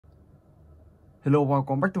Hello và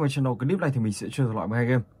welcome back to my channel. Clip này thì mình sẽ chơi thử loại 12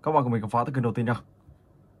 game. Các bạn cùng mình khám phá từ kênh đầu tiên nha.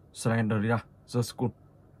 Slendrina Asylum.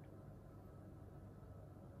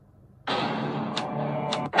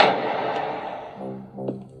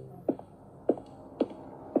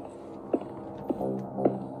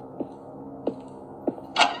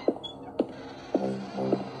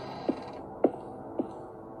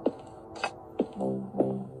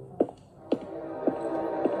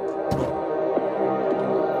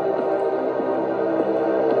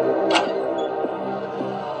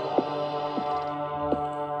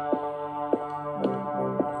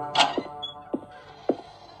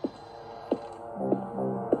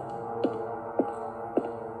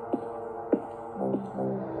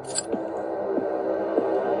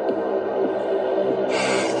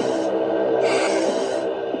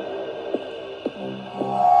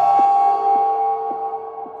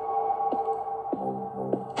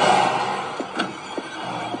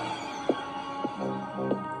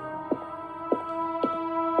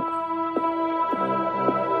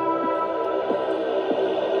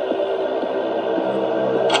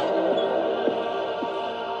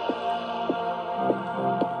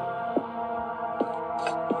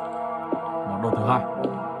 Món đồ thứ hai.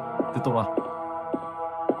 Tiếp tục nào.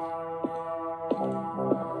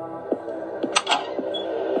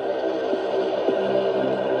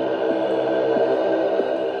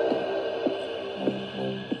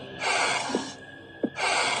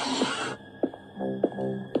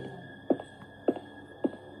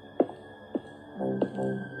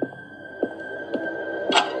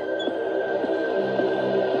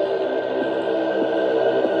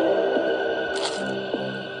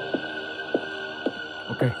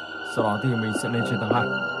 Ok, sau đó thì mình sẽ lên trên tầng 2.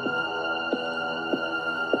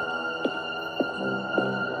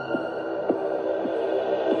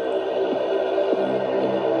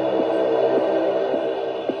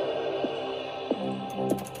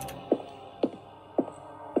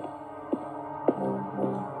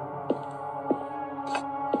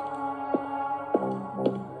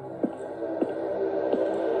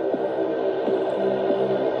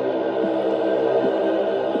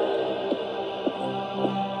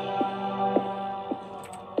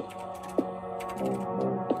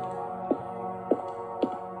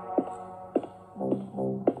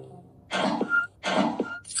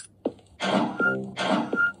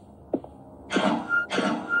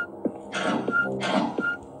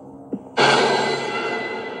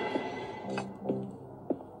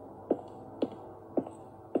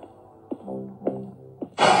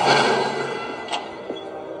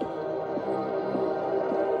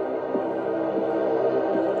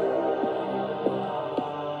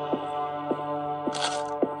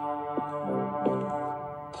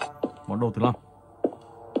 Món đồ thứ 5.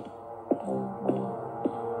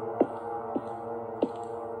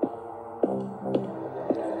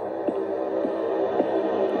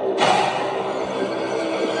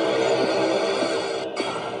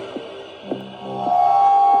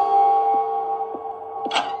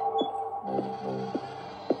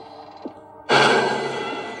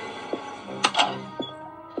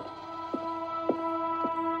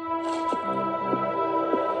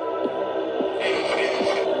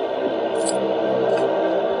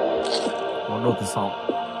 Món đồ thứ 6.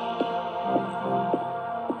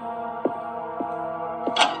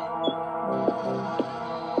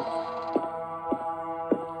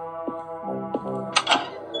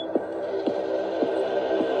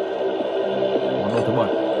 Món đồ thứ 7.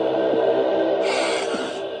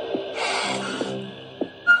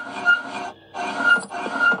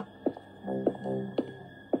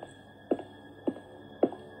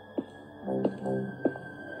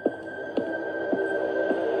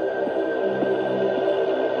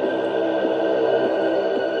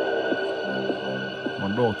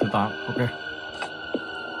 Món đồ thứ 8. Ok.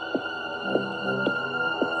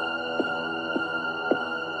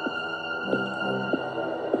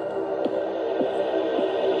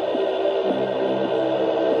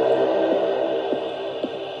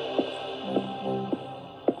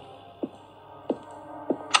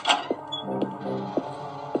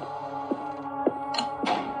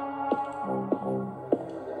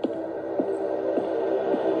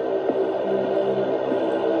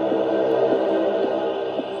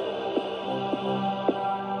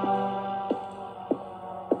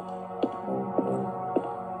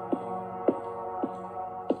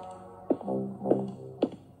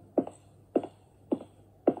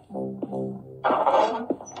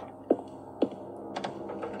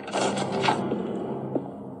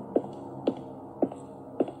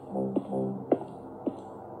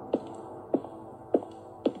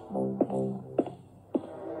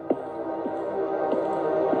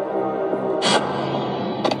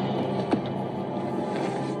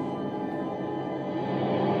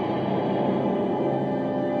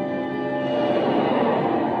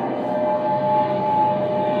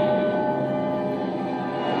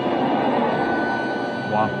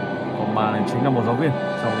 mà này chính là một giáo viên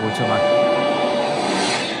trong ngôi trường này.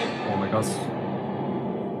 Oh my god.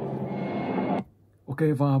 Ok,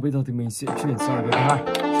 và bây giờ thì mình sẽ chuyển sang cái thứ hai,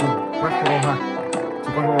 trường Quack Hole 2.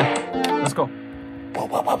 Trường Quack Hole, let's go.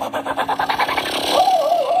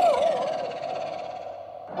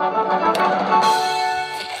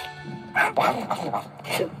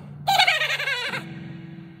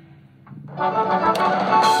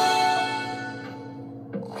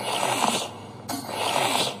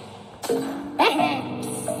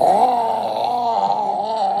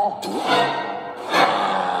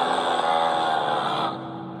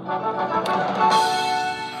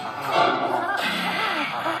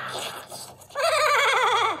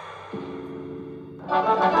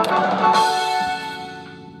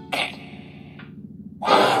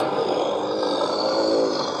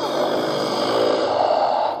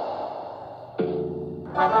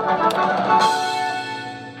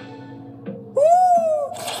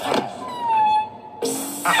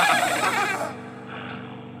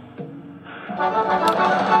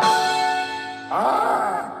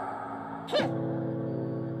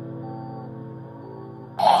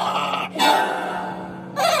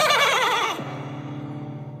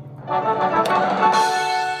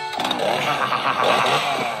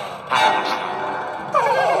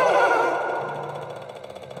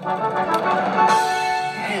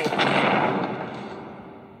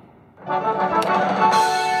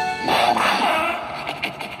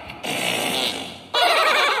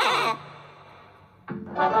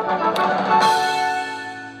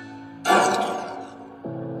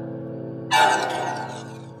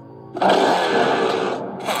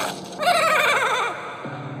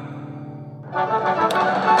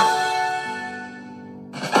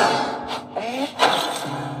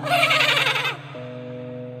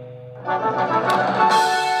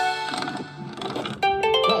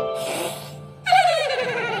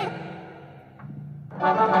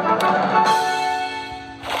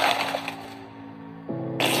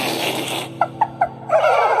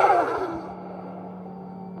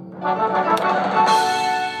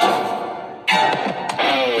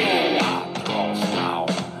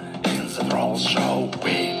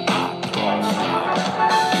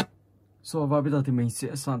 Rồi và bây giờ thì mình sẽ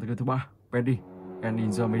sang tới cái thứ ba, Bendy and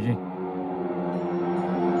in the Amazing.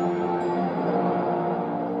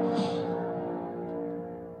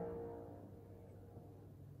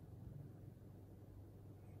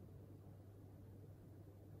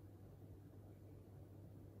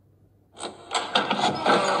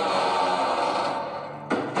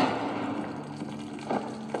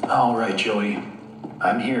 All right, Joey.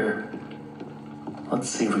 I'm here. Let's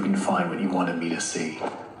see if we can find what you wanted me to see.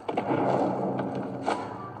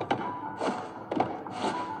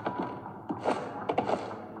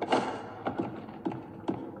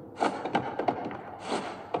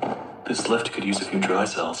 This lift could use a few dry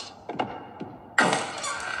cells.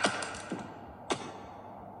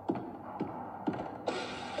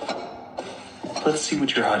 Let's see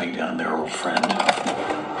what you're hiding down there, old friend.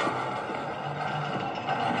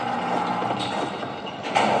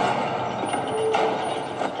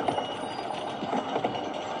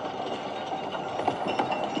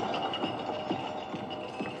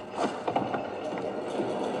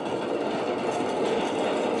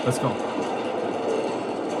 Let's go.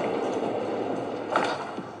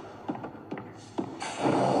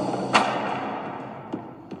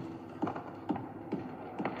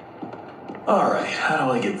 All right, how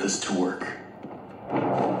do I get this to work?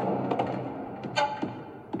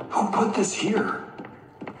 Who put this here?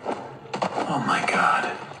 Oh my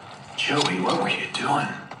God. Joey, what were you doing?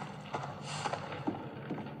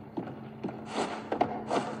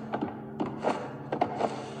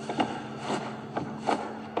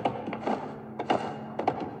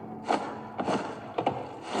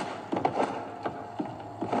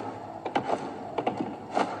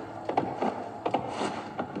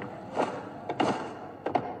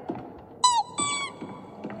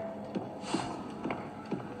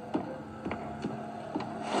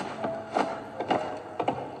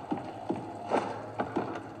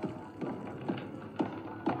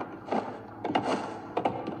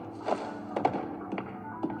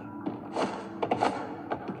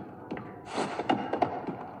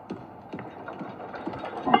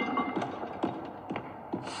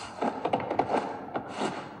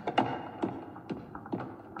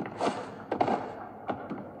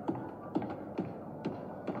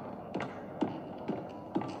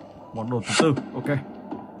 Món đồ thứ tư, ok.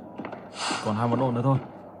 Còn 2 món đồ nữa thôi.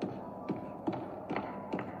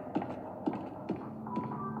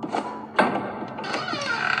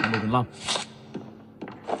 Món đồ thứ 5.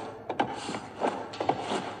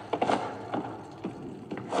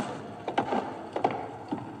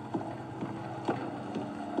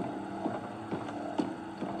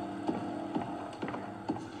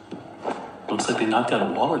 like they knocked out a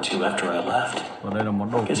wall or two after I left. Và đây là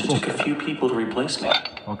món đồ cuối Guess it cùng. took a few people to replace me.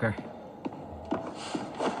 Ok.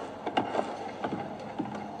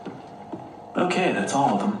 Okay, that's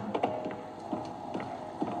all of them.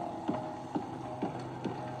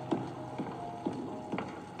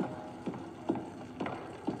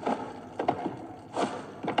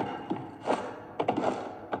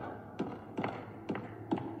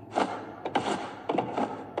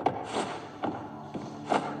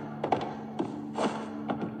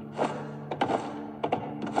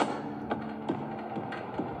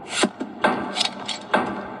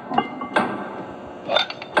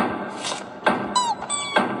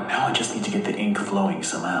 Flowing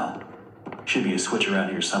somehow. Should be a switch around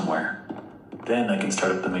here somewhere. Then I can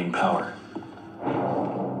start up the main power.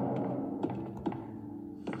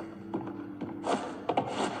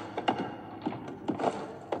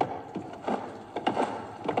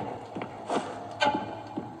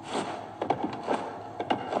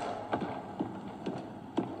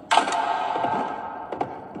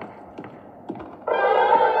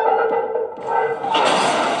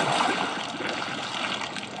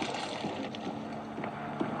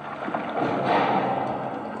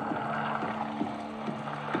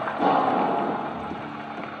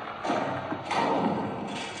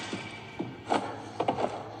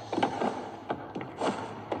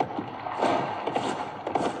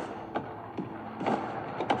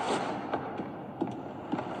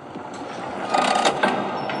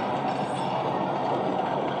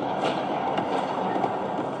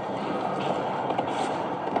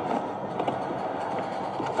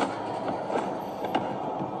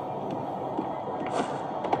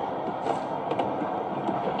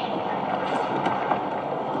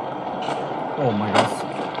 Oh my god.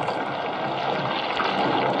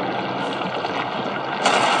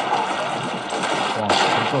 Wow,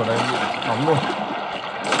 cái cửa đây bị đóng luôn.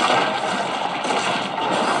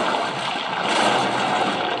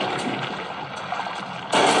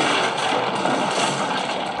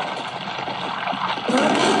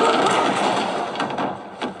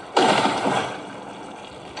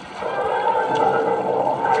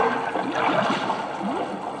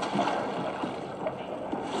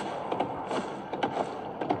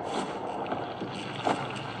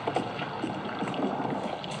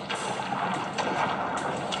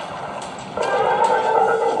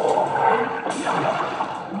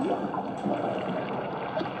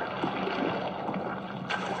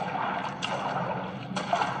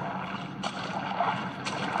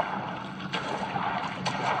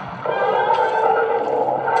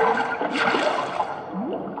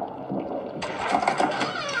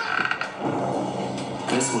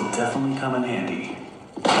 This will definitely come in handy.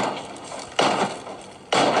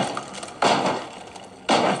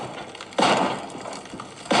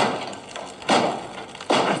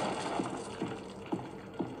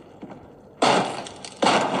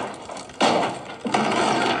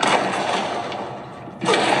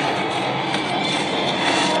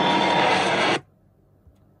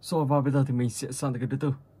 Rồi và bây giờ thì mình sẽ sang tới cái thứ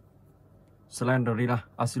tư, Slendrina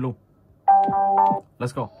Asylum.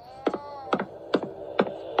 Let's go.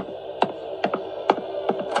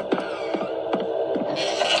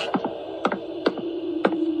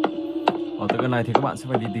 Ở từ cái này thì các bạn sẽ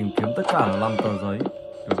phải đi tìm kiếm tất cả 5 tờ giấy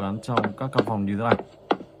được gắn trong các căn phòng như thế này.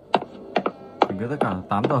 Tìm kiếm tất cả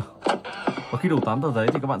 8 tờ. Và khi đủ 8 tờ giấy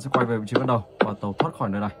thì các bạn sẽ quay về vị trí ban đầu và tàu thoát khỏi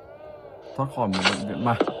nơi này, thoát khỏi một bệnh viện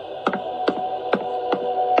ma.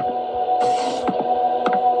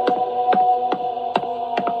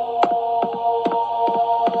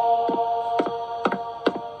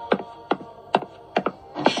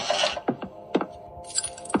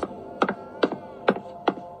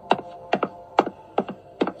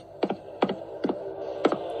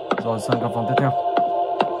 Rồi sang căn phòng tiếp theo.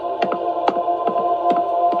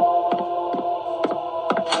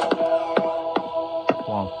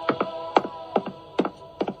 Wow,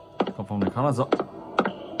 căn phòng này khá là rộng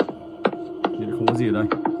nhưng không có gì ở đây.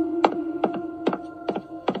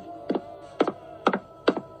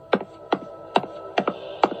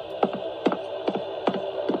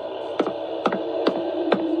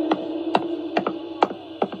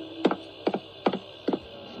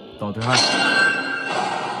 Tàu thứ hai.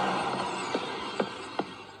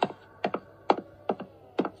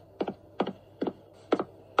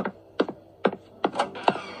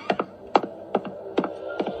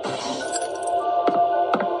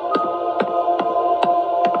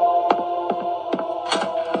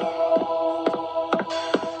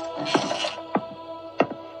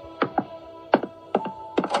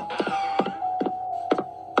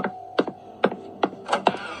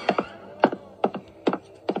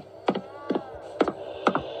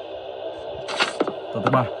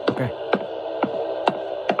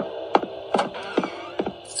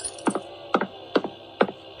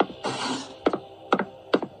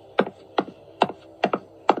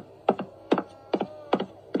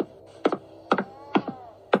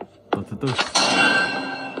 tư.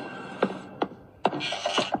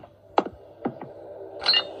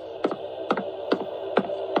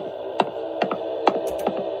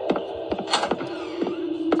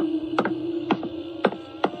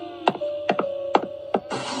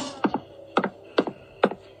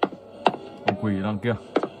 Ông quỷ đằng kia,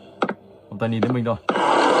 ông ta nhìn thấy mình rồi.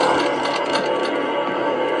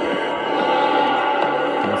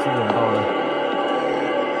 Mình sẽ dùng đâu đây?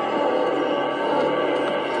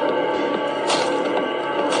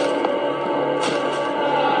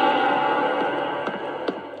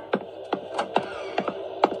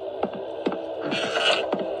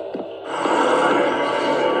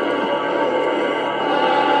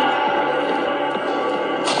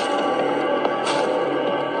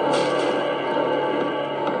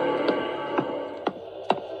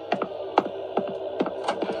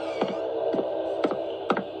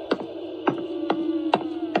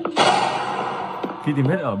 Khi tìm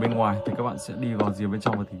hết ở bên ngoài thì các bạn sẽ đi vào rìa bên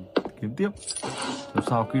trong và thì kiếm tiếp. Rồi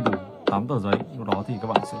sau khi đủ 8 tờ giấy, lúc đó thì các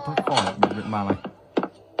bạn sẽ thoát khỏi bệnh viện ma này.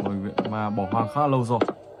 Bệnh viện ma bỏ hoang khá lâu rồi.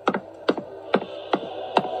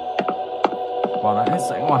 Và đã hết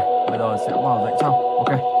dãy ngoài, bây giờ sẽ vào dãy trong.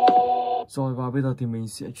 Ok. Rồi và bây giờ thì mình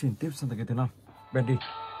sẽ chuyển tiếp sang cái thứ 5, Bendy.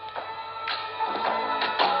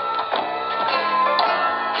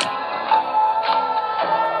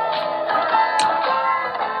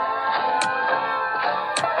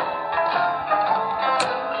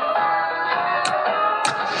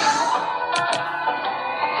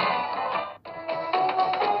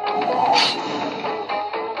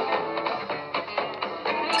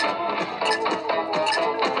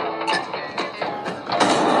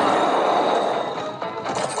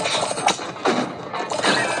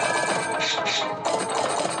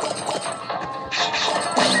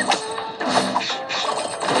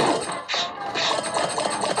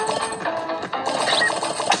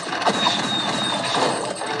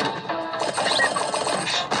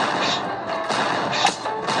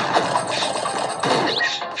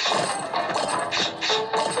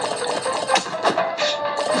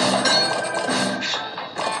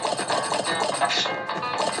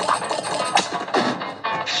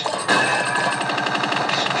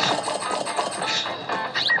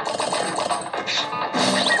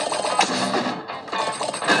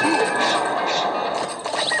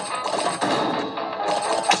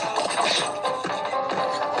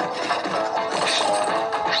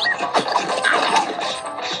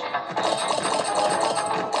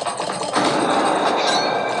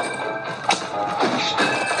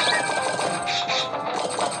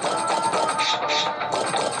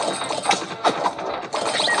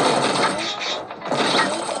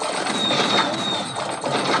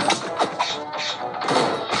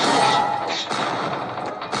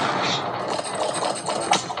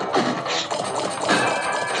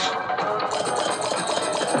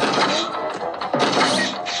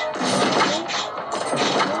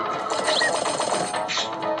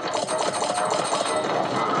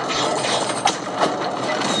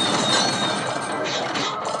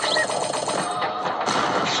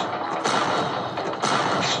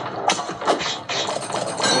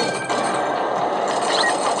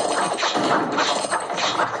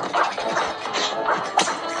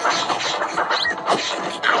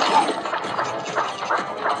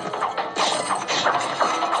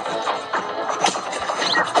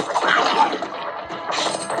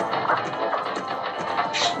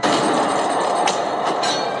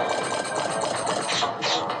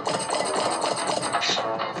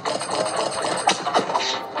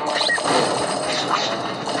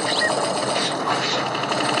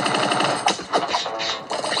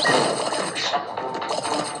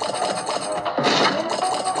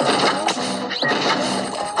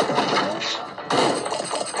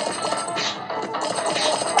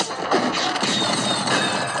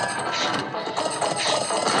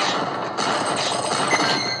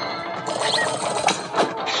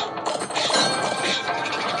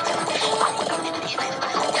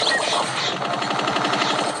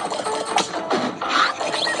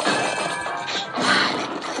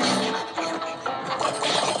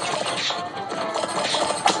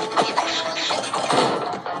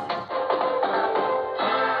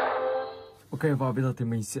 Ok, và bây giờ thì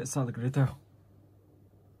mình sẽ sang cái tiếp theo.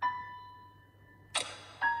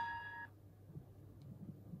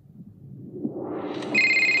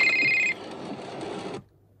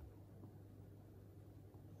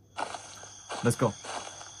 Let's go.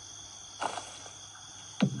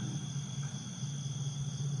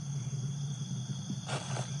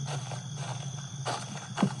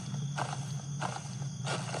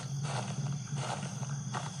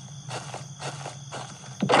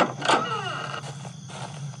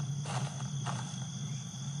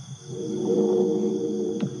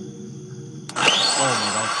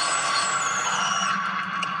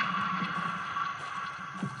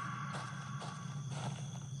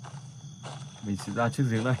 sẽ ra chiếc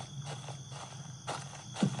giếng này.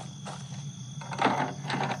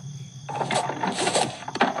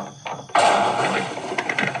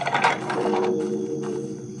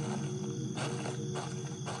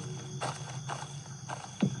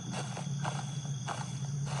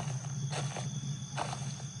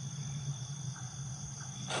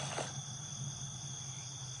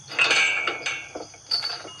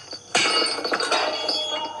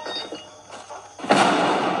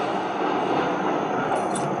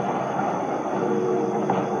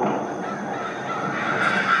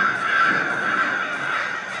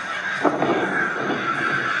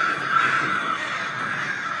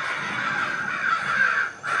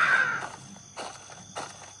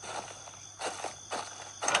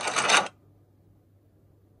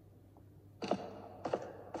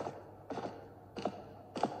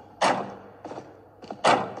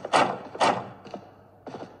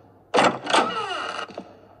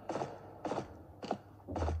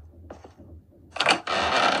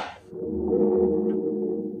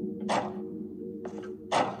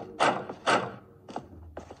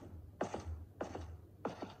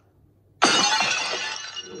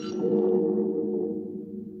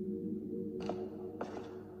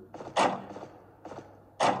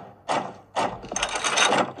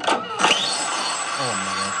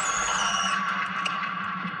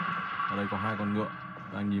 Ở đây có 2 con ngựa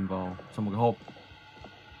đang nhìn vào trong một cái hộp.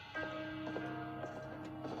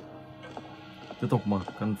 Tiếp tục mở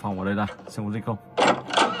căn phòng ở đây ra xem có gì không.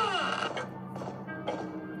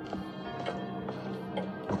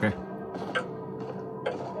 Ok.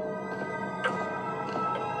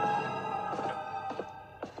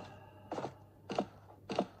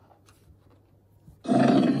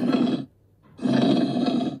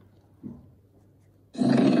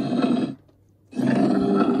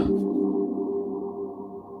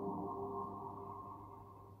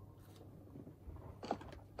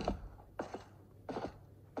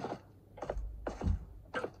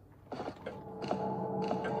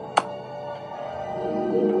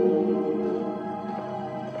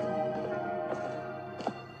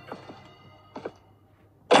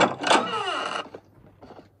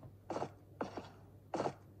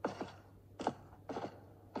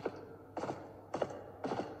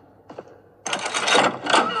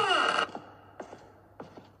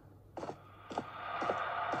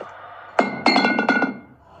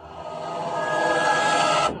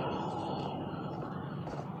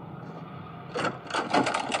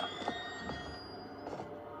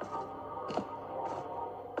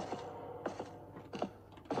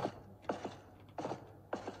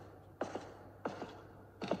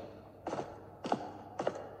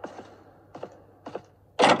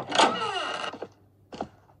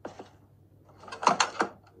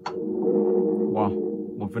 Wow,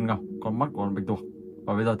 một viên ngọc, con mắt của con bạch tuộc.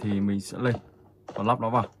 Và bây giờ thì mình sẽ lên và lắp nó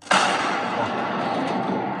vào. Wow.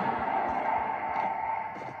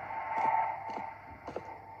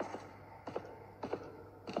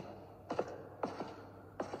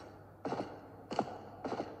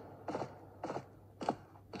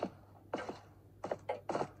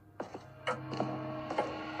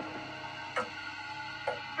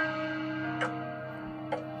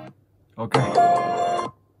 Ok.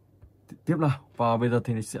 Tiếp nào. Và bây giờ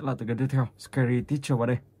thì sẽ là từ cái tiếp theo, Scary Teacher vào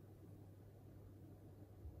đây.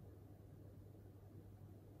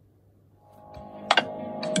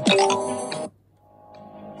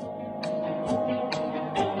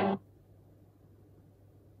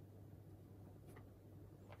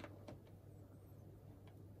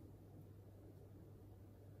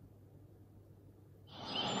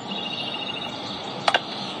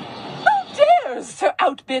 To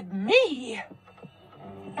outbid me.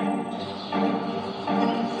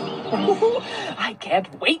 I can't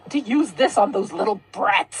wait to use this on those little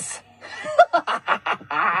brats.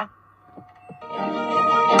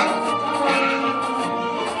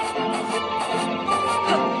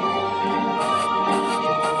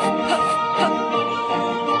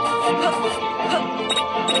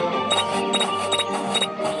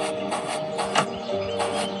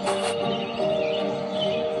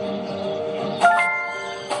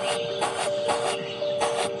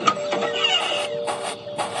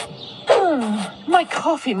 My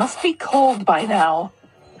coffee must be cold by now.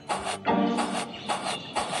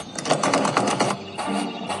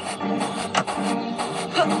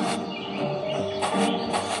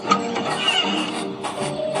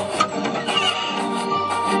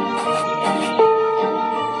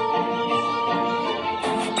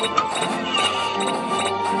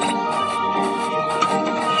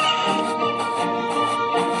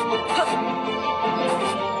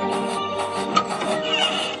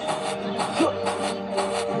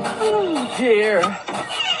 dear.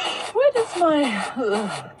 Why does my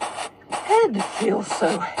head feel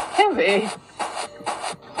so heavy?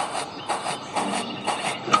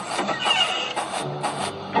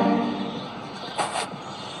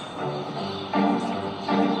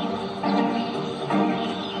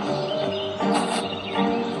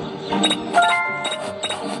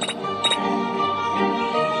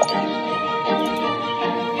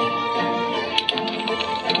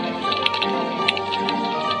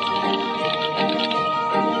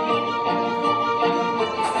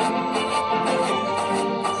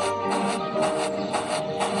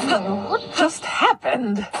 What just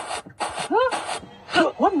happened?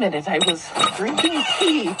 Huh? 1 minute I was drinking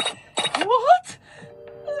tea. What?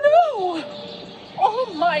 No! All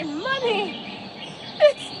my money!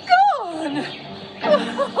 It's gone!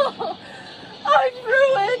 I'm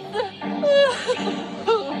ruined!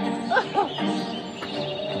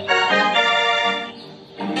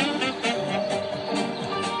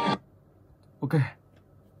 Ok.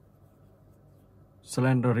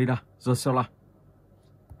 Slendrina, the Cellar.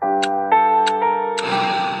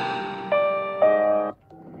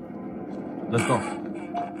 Let's go.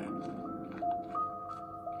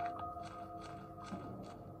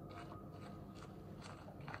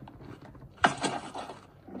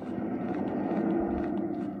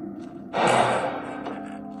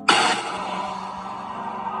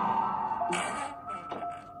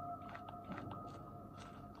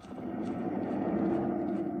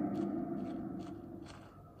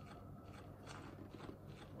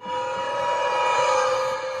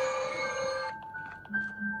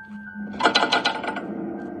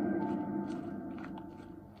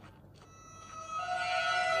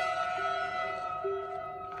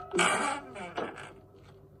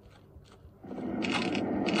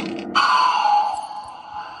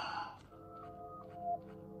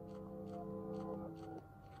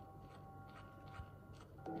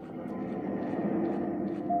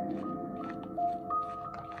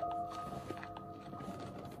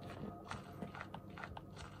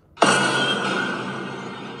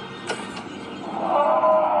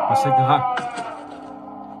 Và xanh thứ hai.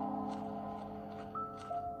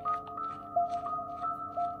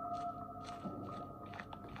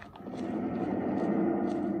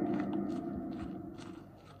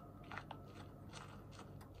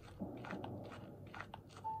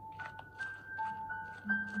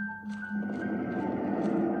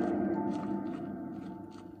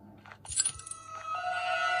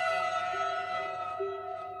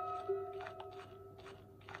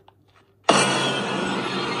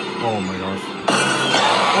 Oh my gosh.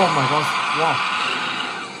 Oh my gosh. Wow.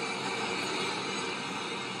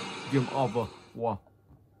 Game over. Wow.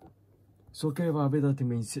 Ok, và bây giờ thì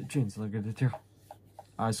mình sẽ chuyển sang cái tiếp theo.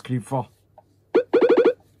 Ice Cream 4.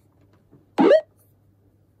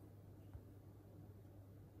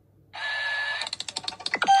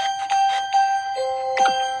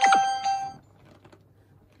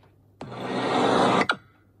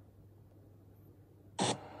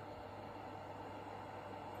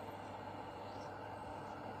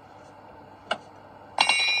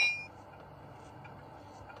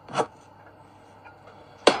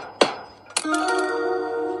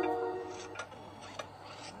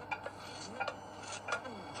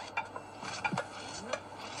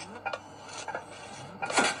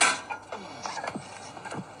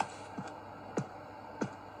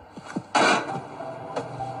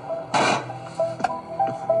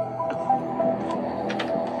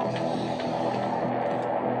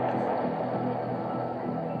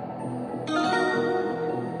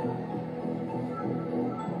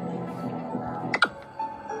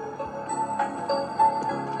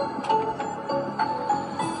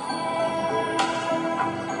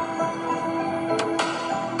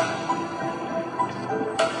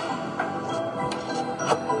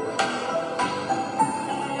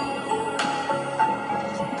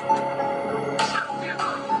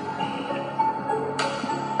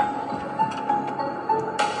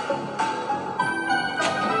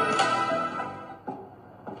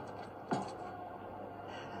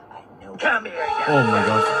 Oh my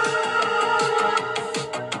gosh.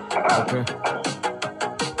 Okay.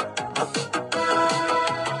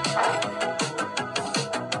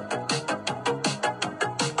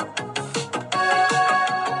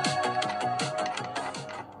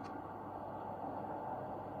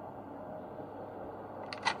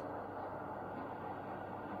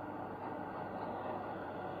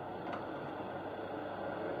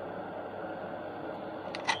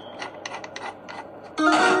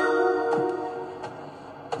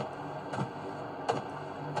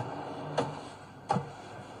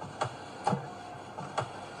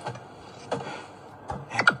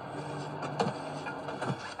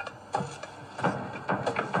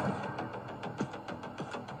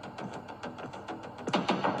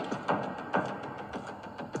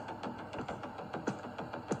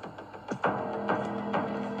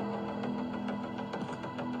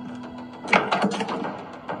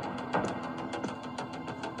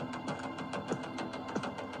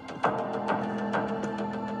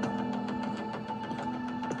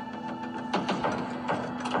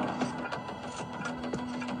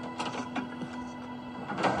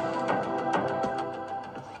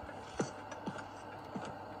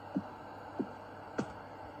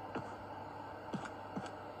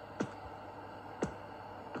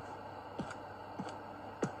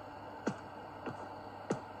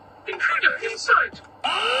 sight!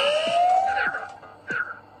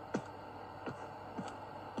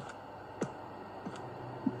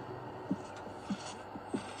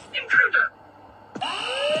 Intruder!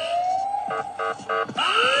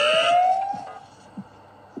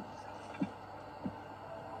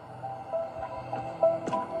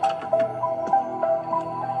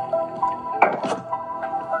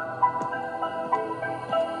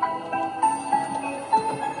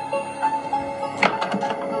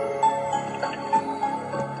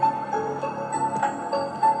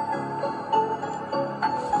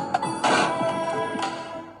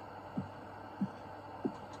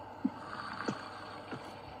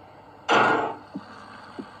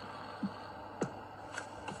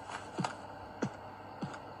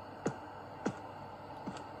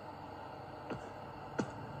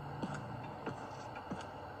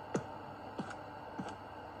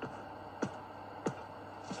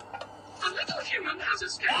 The little human has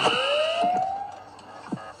escaped.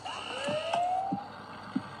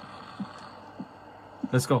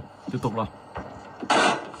 Let's go. Tiếp tục nào.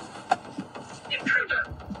 Intruder!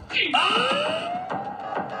 Key!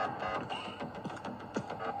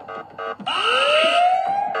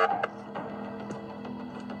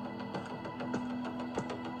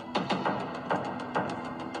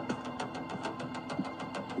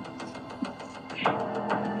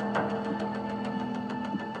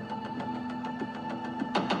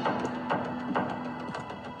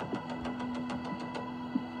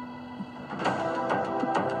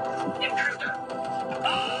 Intruder!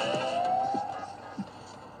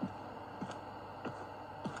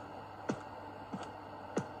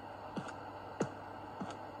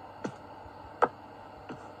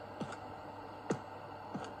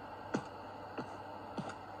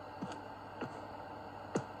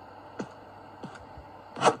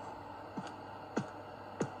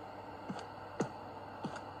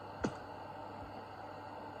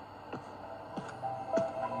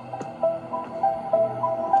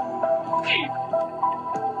 Key!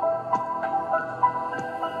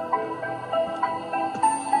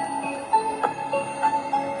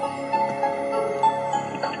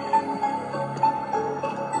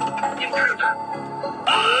 Intruder!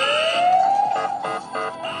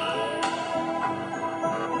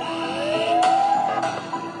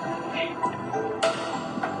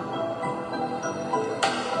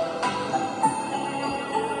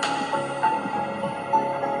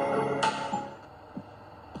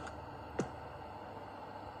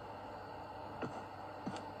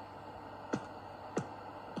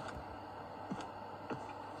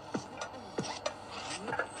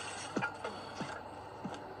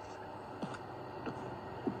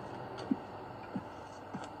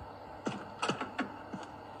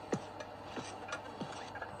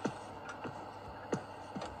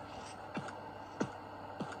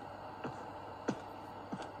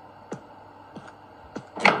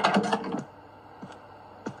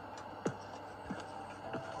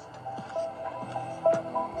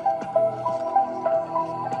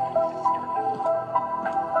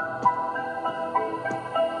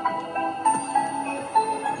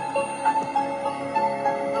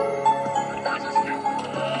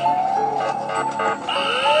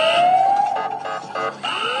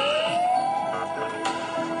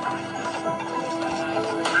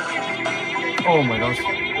 Oh my gosh.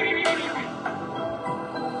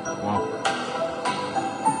 Wow.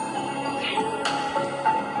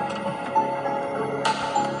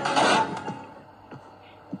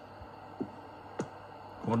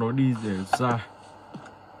 Có lối đi để ra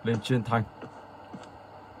lên trên thành.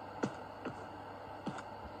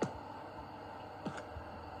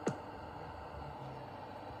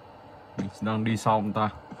 Mình đang đi sau ông ta.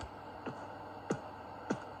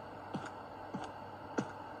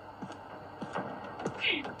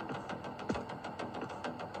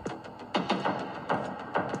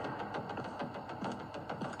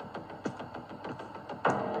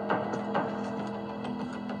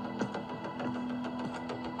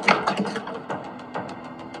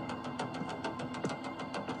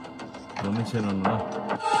 Lớn lên trên là nó nào.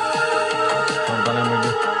 Còn ta lên mình đi.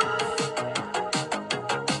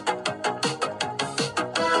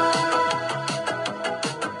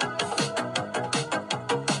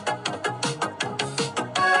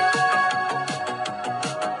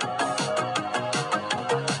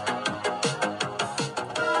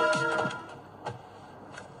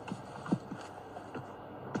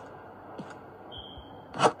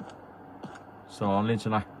 Sau đó lên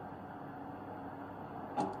trên này.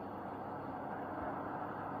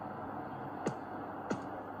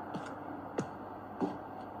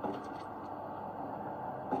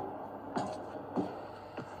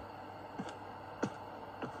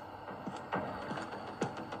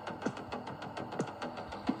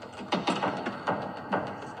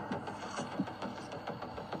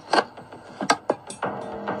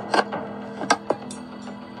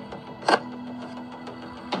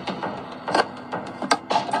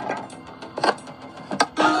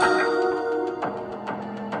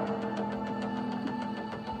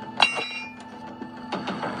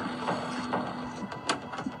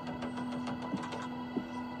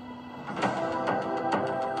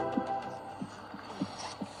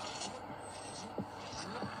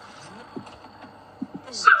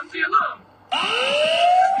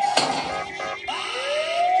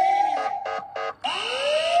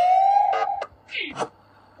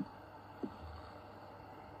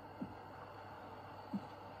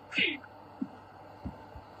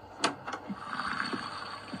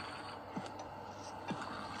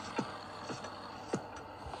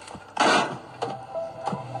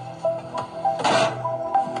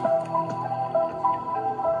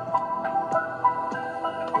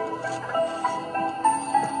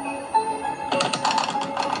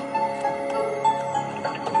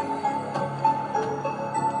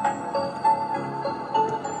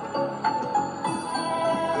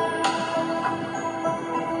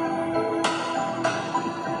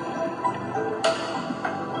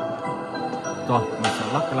 Rồi, mình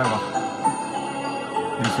sẽ lắc cái này vào.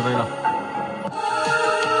 Đi xuống đây nào.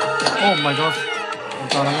 Oh my god, chúng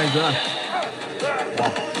ta đang ngay dưới này. Wow.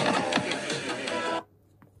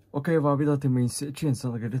 Ok, và bây giờ thì mình sẽ chuyển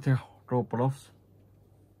sang cái tiếp theo, Roblox.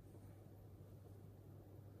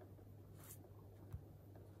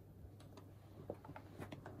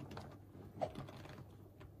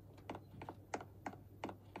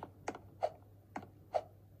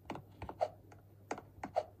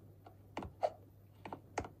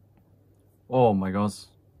 Oh my god.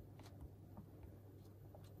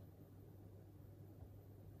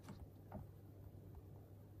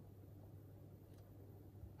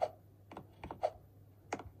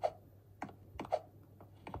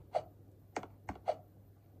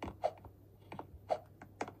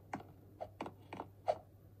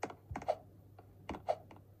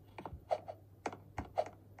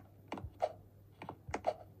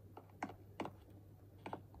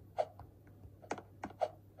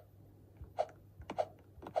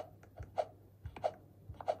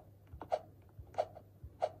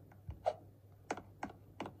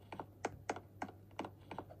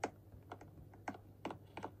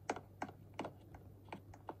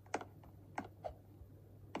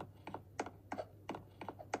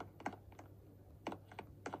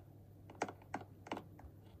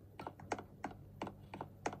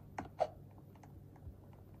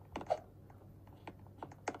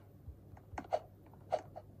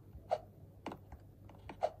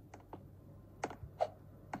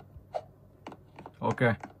 Ok.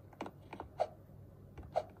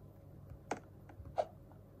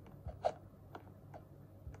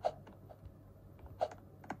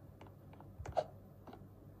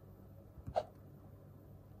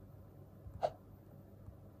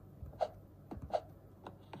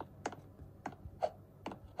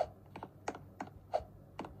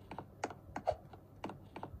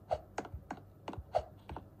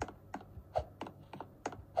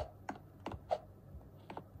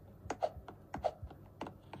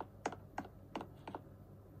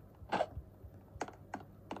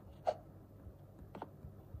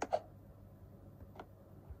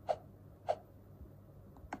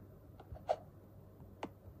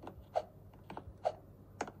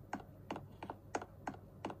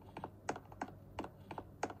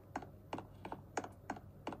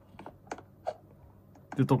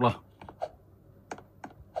 Tiếp tục nào.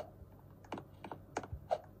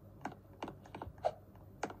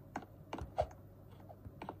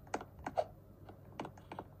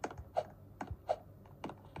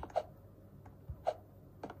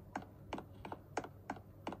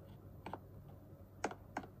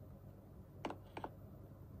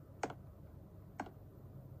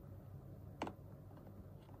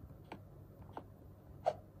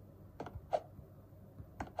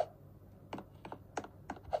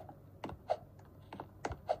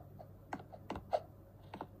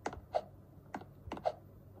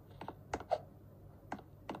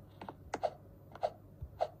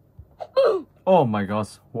 Oh my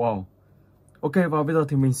god, wow. Ok, và bây giờ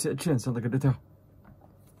thì mình sẽ chuyển sang cái tiếp theo.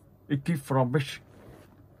 Equip from beach.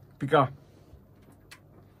 Pick up.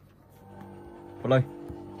 Play.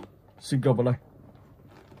 Single play.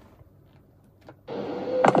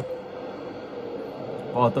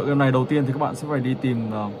 Ở tựa game này đầu tiên thì các bạn sẽ phải đi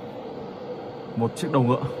tìm một chiếc đầu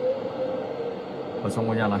ngựa ở trong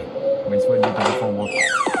ngôi nhà này. Mình sẽ phải đi tìm phòng một.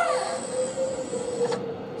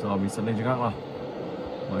 Giờ mình sẽ lên trên gác nào.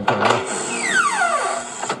 Mở cửa ra.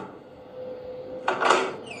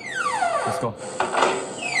 Let's go.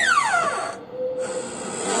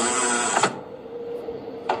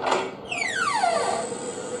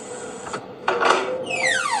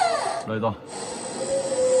 Đây rồi.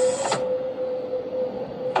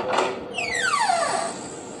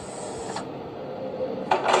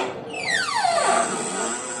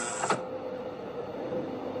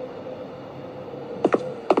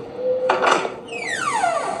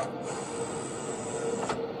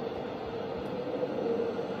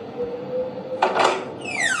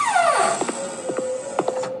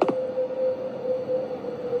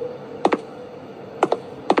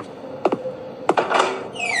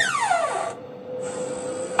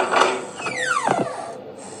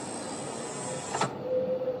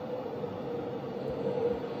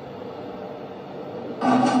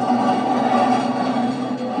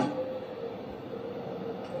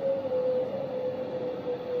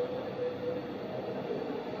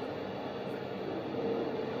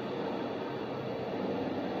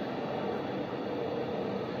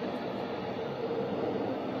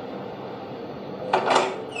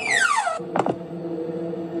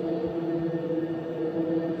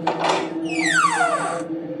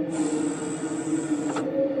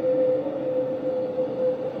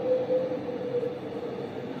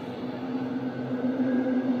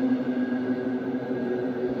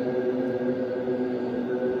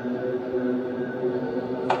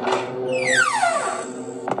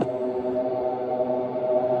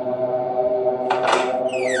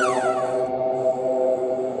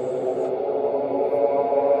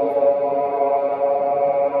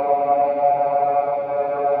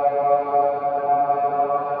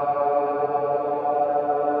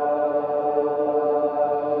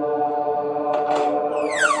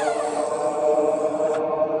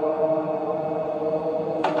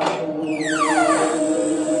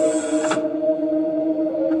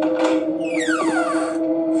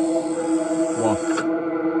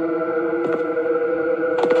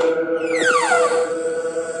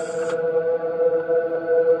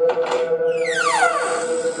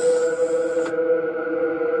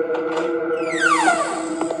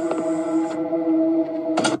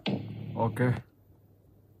 Ok.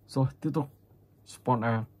 Rồi, tiếp tục. Spawn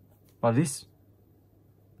à Paris.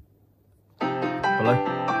 Play.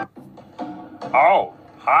 Oh,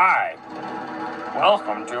 hi.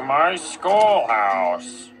 Welcome to my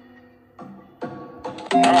schoolhouse.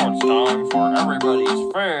 Now it's time for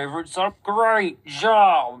everybody's favorite sub. Great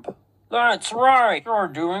job. That's right. You're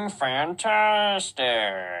doing fantastic.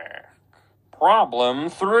 Problem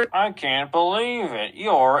 3. I can't believe it.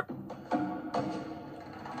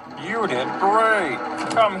 You did great.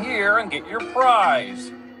 Come here and get your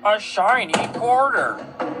prize. A shiny quarter.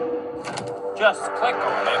 Just click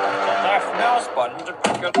on it with the left mouse button to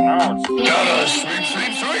pick it out. Gotta sweep,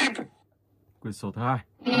 sweep, sweep. Quyển sổ thứ hai.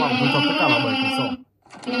 Các bạn thu thập tất cả là 7 quyển sổ.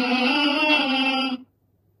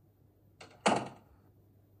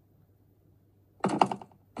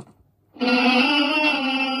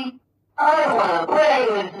 I wanna play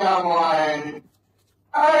with someone.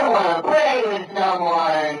 I wanna play with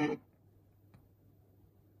someone.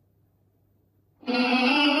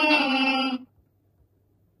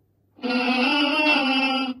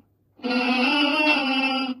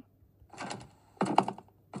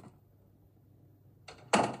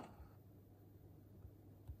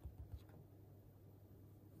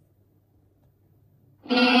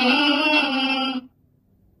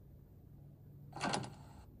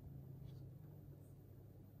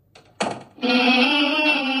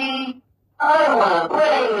 I wanna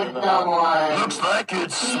play with someone. Looks like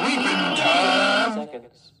it's sweeping time.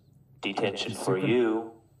 Seconds. Detention for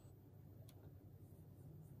you.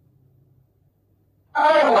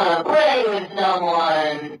 I wanna play with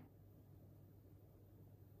someone.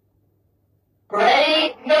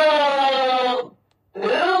 Ready? Go!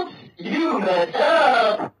 Oops, you messed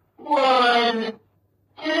up. 1,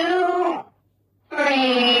 2,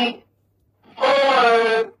 3,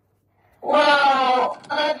 4. Wow,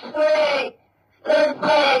 that's great. Let's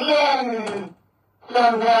play again.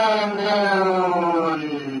 Sometime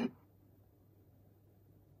soon.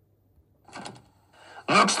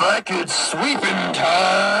 Looks like it's sweeping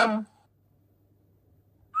time.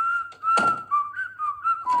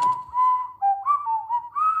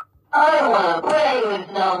 I wanna play with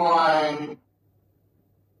someone.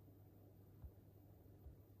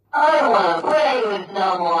 I wanna play with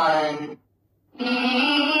someone.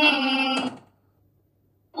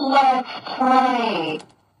 Let's play.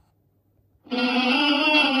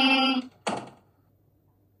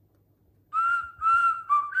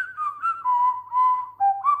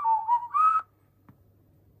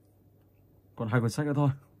 Còn 2 quyển sách nữa thôi.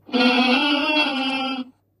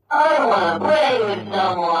 I wanna play with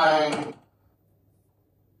someone.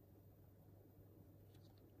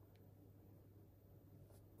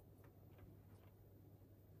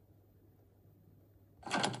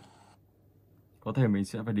 Có thể mình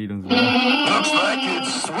sẽ phải đi đường dưới. Looks like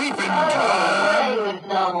it's sweeping I wanna play time. with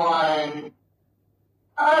someone.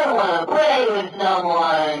 I wanna play with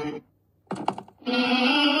someone.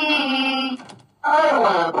 I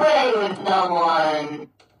wanna play with someone.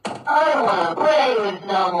 I wanna play with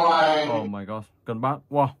someone. Oh my god, cần bắt.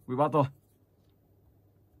 Wow, bị bắt rồi.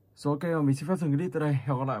 Rồi ok, mình xin phép dừng clip tại đây.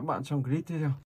 Hẹn gặp lại các bạn trong clip tiếp theo.